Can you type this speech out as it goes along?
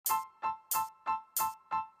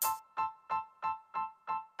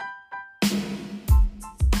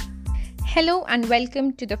Hello and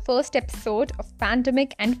welcome to the first episode of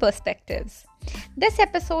Pandemic and Perspectives. This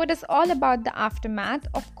episode is all about the aftermath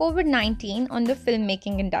of COVID 19 on the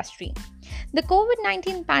filmmaking industry. The COVID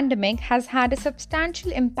 19 pandemic has had a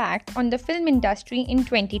substantial impact on the film industry in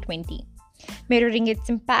 2020, mirroring its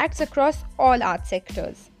impacts across all art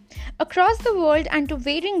sectors. Across the world and to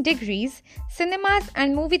varying degrees, cinemas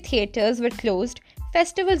and movie theaters were closed,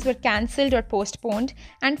 festivals were cancelled or postponed,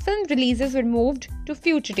 and film releases were moved to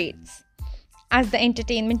future dates. As the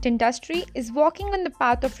entertainment industry is walking on the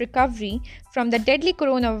path of recovery from the deadly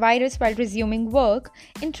coronavirus while resuming work,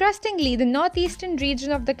 interestingly, the northeastern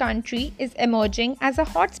region of the country is emerging as a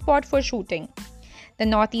hotspot for shooting. The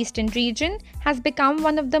northeastern region has become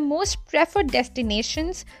one of the most preferred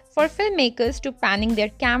destinations for filmmakers to panning their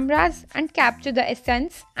cameras and capture the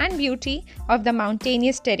essence and beauty of the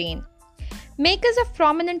mountainous terrain. Makers of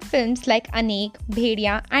prominent films like Anek,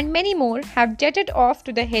 Bhedia, and many more have jetted off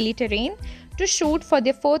to the hilly terrain to shoot for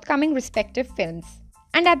their forthcoming respective films.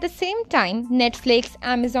 And at the same time, Netflix,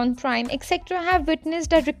 Amazon Prime, etc. have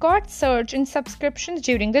witnessed a record surge in subscriptions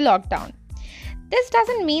during the lockdown. This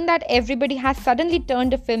doesn't mean that everybody has suddenly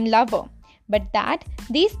turned a film lover, but that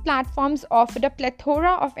these platforms offered a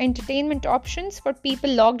plethora of entertainment options for people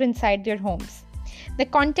logged inside their homes. The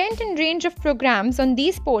content and range of programs on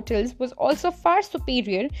these portals was also far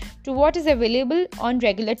superior to what is available on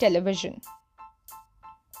regular television.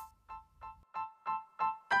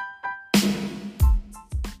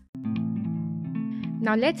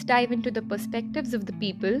 Now let's dive into the perspectives of the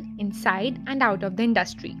people inside and out of the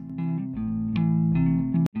industry.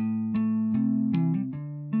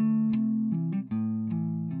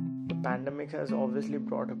 The pandemic has obviously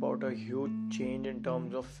brought about a huge change in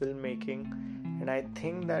terms of filmmaking, and I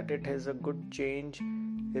think that it is a good change.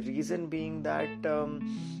 The reason being that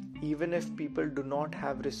even if people do not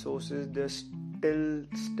have resources, they're still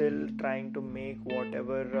trying to make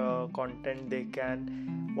whatever content they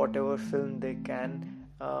can, whatever film they can,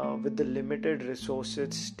 with the limited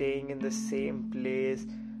resources, staying in the same place,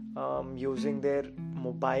 using their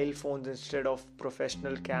mobile phones instead of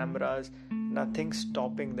professional cameras. Nothing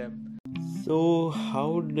stopping them. So,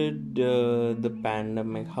 how has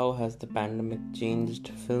the pandemic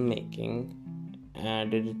changed filmmaking? And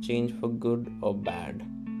did it change for good or bad?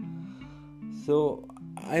 So,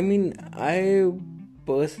 if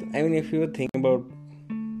you think about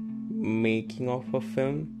making of a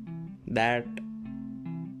film, that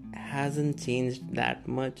hasn't changed that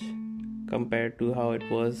much compared to how it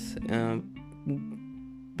was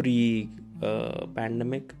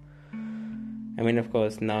pre-pandemic. Of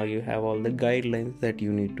course, now you have all the guidelines that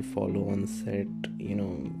you need to follow on set,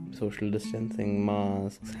 social distancing,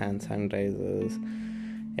 masks, hand sanitizers,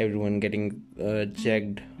 everyone getting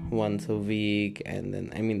checked once a week, and then,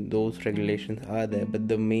 those regulations are there, but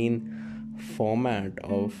the main format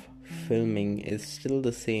of filming is still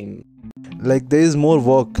the same. Like there is more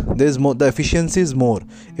work, the efficiency is more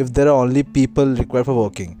if there are only people required for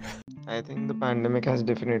working. I think the pandemic has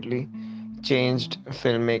definitely changed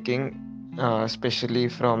filmmaking, especially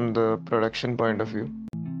from the production point of view.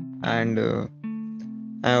 And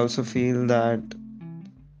I also feel that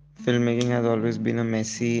filmmaking has always been a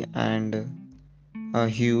messy and a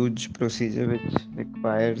huge procedure which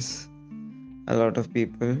requires a lot of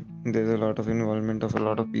people. There's a lot of involvement of a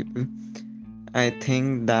lot of people. I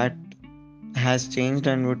think that has changed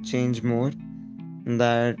and would change more,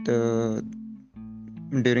 that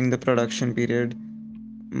during the production period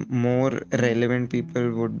more relevant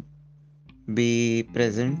people would be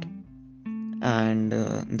present, and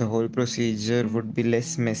the whole procedure would be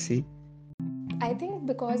less messy. I think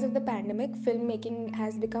because of the pandemic, filmmaking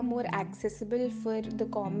has become more accessible for the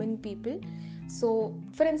common people. So,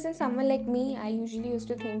 for instance, someone like me, I usually used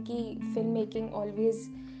to think that filmmaking always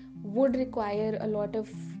would require a lot of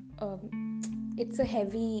it's a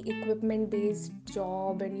heavy equipment based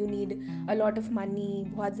job and you need a lot of money,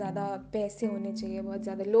 बहुत ज़्यादा पैसे होने चाहिए, बहुत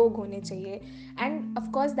ज़्यादा लोग होने चाहिए, and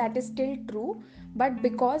of course that is still true, but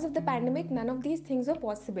because of the pandemic none of these things were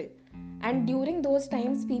possible. And during those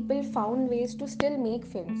times people found ways to still make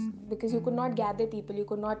films because you could not gather people, you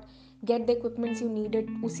could not get the equipments you needed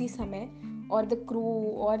उसी समय, or the crew,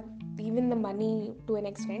 or even the money to an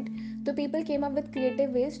extent. So people came up with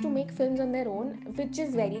creative ways to make films on their own, which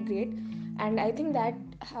is very great. And I think that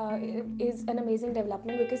is an amazing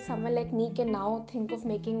development because someone like me can now think of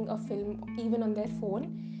making a film even on their phone.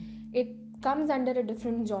 It comes under a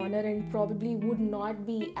different genre and probably would not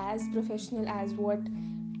be as professional as what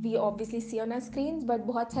we obviously see on our screens, but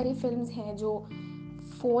बहुत सारी films हैं जो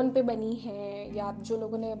phone पे बनी हैं या जो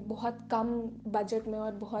लोगों ने बहुत कम बजट में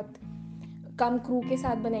और बहुत कम क्रू के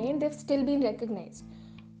साथ बनाए हैं, they've still been recognized.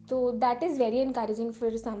 So that is very encouraging for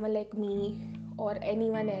someone like me or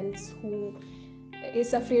anyone else who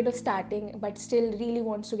is afraid of starting but still really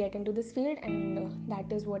wants to get into this field, and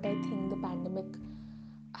that is what I think the pandemic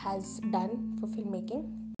has done for filmmaking.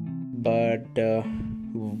 But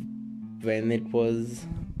when it was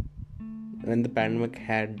when the pandemic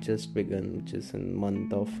had just begun, which is in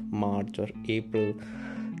month of March or April,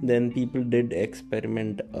 then people did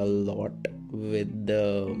experiment a lot with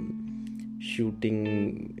the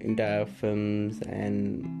shooting entire films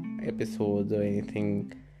and episodes or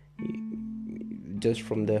anything just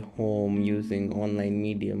from their home using online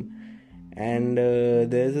medium. And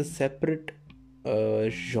there's a separate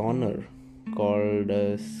genre called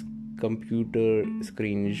computer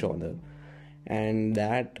screen genre, and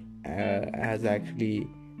that has actually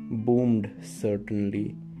boomed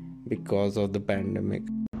certainly because of the pandemic.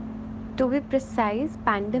 To be precise,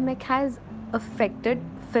 pandemic has affected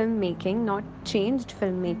filmmaking, not changed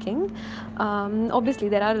filmmaking. Obviously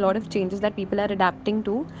there are a lot of changes that people are adapting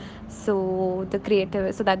to, so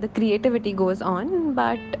that the creativity goes on,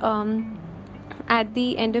 but at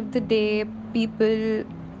the end of the day, people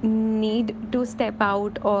need to step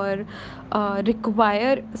out or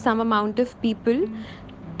require some amount of people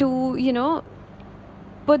to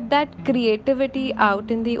put that creativity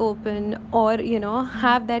out in the open, or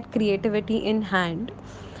have that creativity in hand.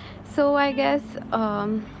 So I guess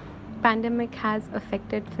pandemic has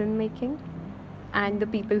affected filmmaking and the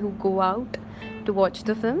people who go out to watch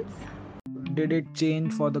the films. Did it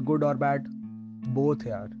change for the good or bad? Both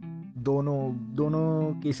यार, दोनों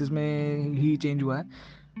दोनों cases में ही change हुआ है।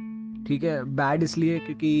 ठीक है, bad इसलिए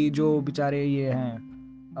क्योंकि जो बेचारे ये हैं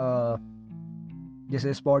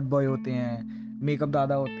जैसे स्पॉट बॉय होते हैं, मेकअप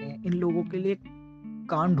दादा होते हैं, इन लोगों के लिए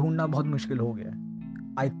काम ढूंढना बहुत मुश्किल हो गया है।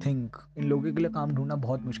 आई थिंक इन लोगों के लिए काम ढूंढना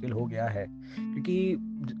बहुत मुश्किल हो गया है, क्योंकि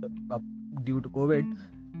ड्यू टू कोविड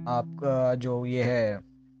आपका जो ये है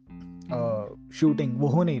शूटिंग वो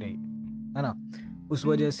हो नहीं रही है ना, उस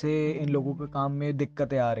वजह से इन लोगों के काम में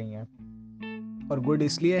दिक्कतें आ रही हैं। और गुड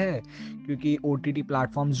इसलिए है क्योंकि OTT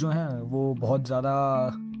प्लेटफॉर्म्स जो हैं वो बहुत ज़्यादा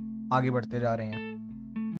आगे बढ़ते जा रहे हैं।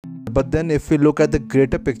 But then if we look at the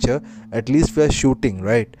greater picture, at least we are shooting,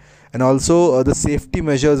 right? And also the safety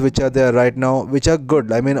measures which are there right now, which are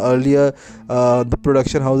good. I mean, earlier the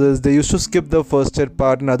production houses, they used to skip the first aid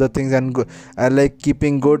part and other things, and like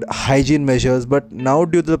keeping good hygiene measures. But now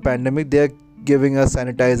due to the pandemic, they are giving us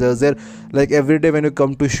sanitizers. They're like every day when you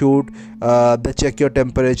come to shoot, they check your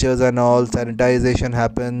temperatures and all, sanitization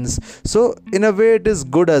happens. So in a way it is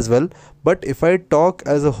good as well. But if I talk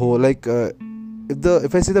as a whole, like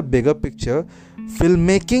if I see the bigger picture,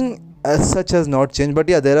 filmmaking as such has not changed, but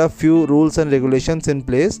yeah, there are few rules and regulations in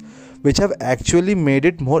place which have actually made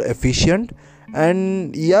it more efficient.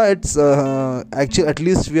 And yeah, it's actually, at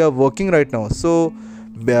least we are working right now, so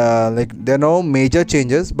like there are no major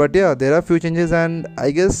changes, but yeah, there are few changes, and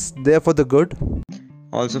I guess they're for the good.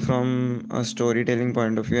 Also, from a storytelling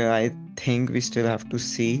point of view, I think we still have to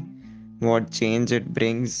see what change it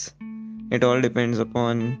brings. It all depends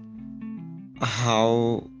upon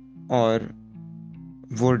how or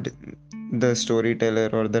would the storyteller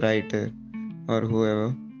or the writer or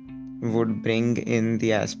whoever would bring in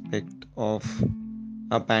the aspect of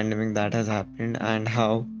a pandemic that has happened and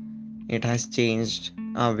how it has changed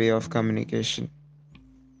our way of communication.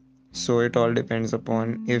 So it all depends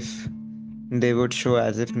upon if they would show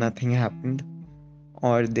as if nothing happened,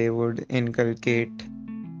 or they would inculcate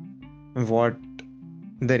what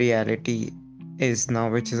the reality is now,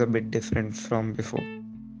 which is a bit different from before.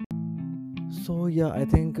 So yeah, I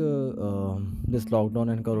think this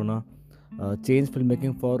lockdown and corona changed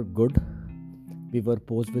filmmaking for good. We were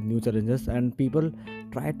posed with new challenges, and people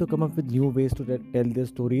tried to come up with new ways to tell their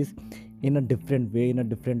stories in a different way, in a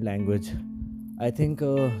different language. I think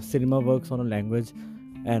cinema works on a language,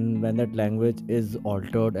 and when that language is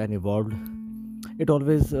altered and evolved, it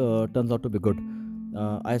always turns out to be good.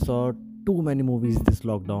 I saw too many movies this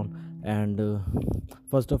lockdown, and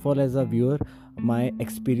first of all, as a viewer, my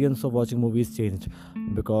experience of watching movies changed,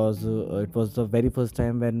 because it was the very first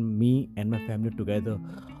time when me and my family together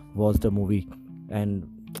watched a movie, and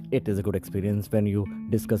it is a good experience when you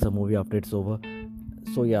discuss a movie after it's over.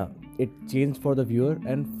 So yeah, it changed for the viewer.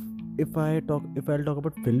 And if I'll talk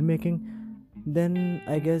about filmmaking, then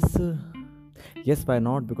I guess yes, why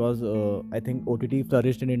not? Because I think OTT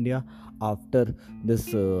flourished in India after this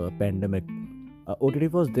pandemic.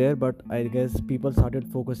 OTT was there, but I guess people started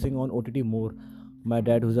focusing on OTT more. My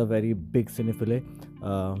dad, who's a very big cinephile,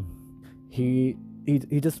 uh, he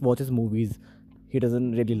just watches movies. He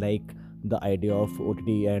doesn't really like the idea of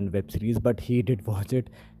OTT and web series, but he did watch it.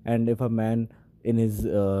 And if a man in his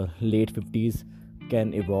late 50s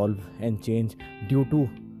can evolve and change due to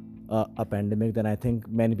a pandemic than I think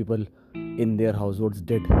many people in their households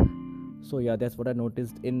did. So yeah, that's what I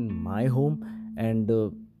noticed in my home, and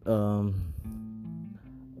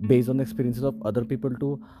based on the experiences of other people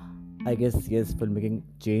too, I guess yes, filmmaking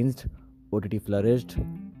changed, OTT flourished,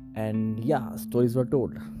 and yeah, stories were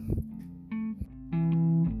told.